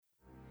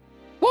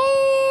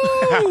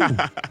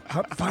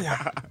Hot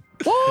fire.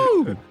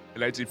 Woo!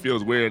 It actually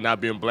feels weird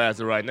not being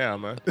blasted right now,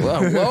 man.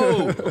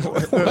 Whoa,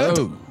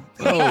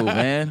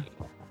 man.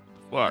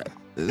 Fuck.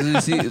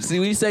 See,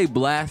 when you say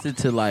blasted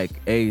to like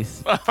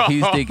Ace,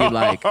 he's thinking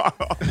like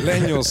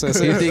Leño says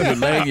he's thinking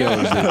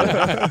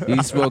Leños.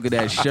 He's smoking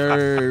that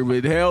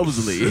Sherman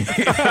Helmsley.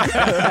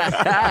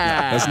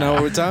 That's not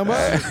what we're talking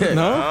about?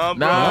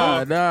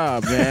 No?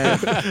 Nah, man.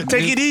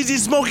 Take it easy,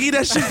 Smokey.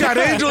 That shit got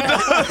angel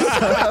dust.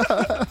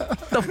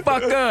 The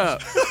fuck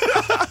up.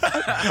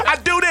 I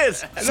do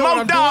this.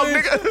 Smoke dog,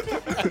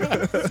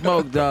 nigga.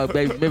 Smoke dog,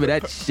 baby. Remember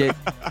that shit.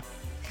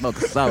 Smoke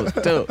sauce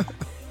too.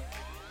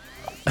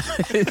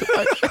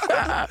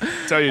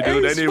 Tell you,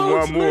 dude, they need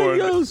one more.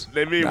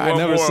 They need one more. I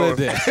never said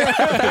that.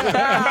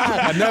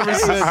 I never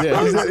said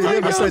that. You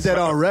never said that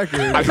on record.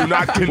 I do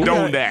not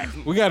condone that.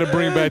 We got to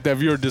bring back that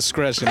viewer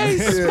discretion.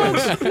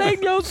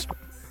 Leños.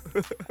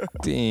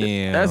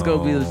 Damn. That's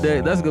gonna be the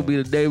day. That's gonna be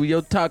the day with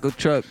your taco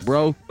truck,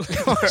 bro. I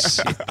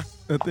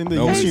think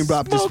the machine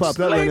bop just popped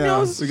up right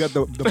now. We got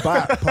the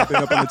bot popping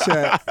up in the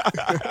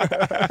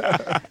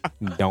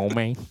chat. Don't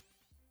man.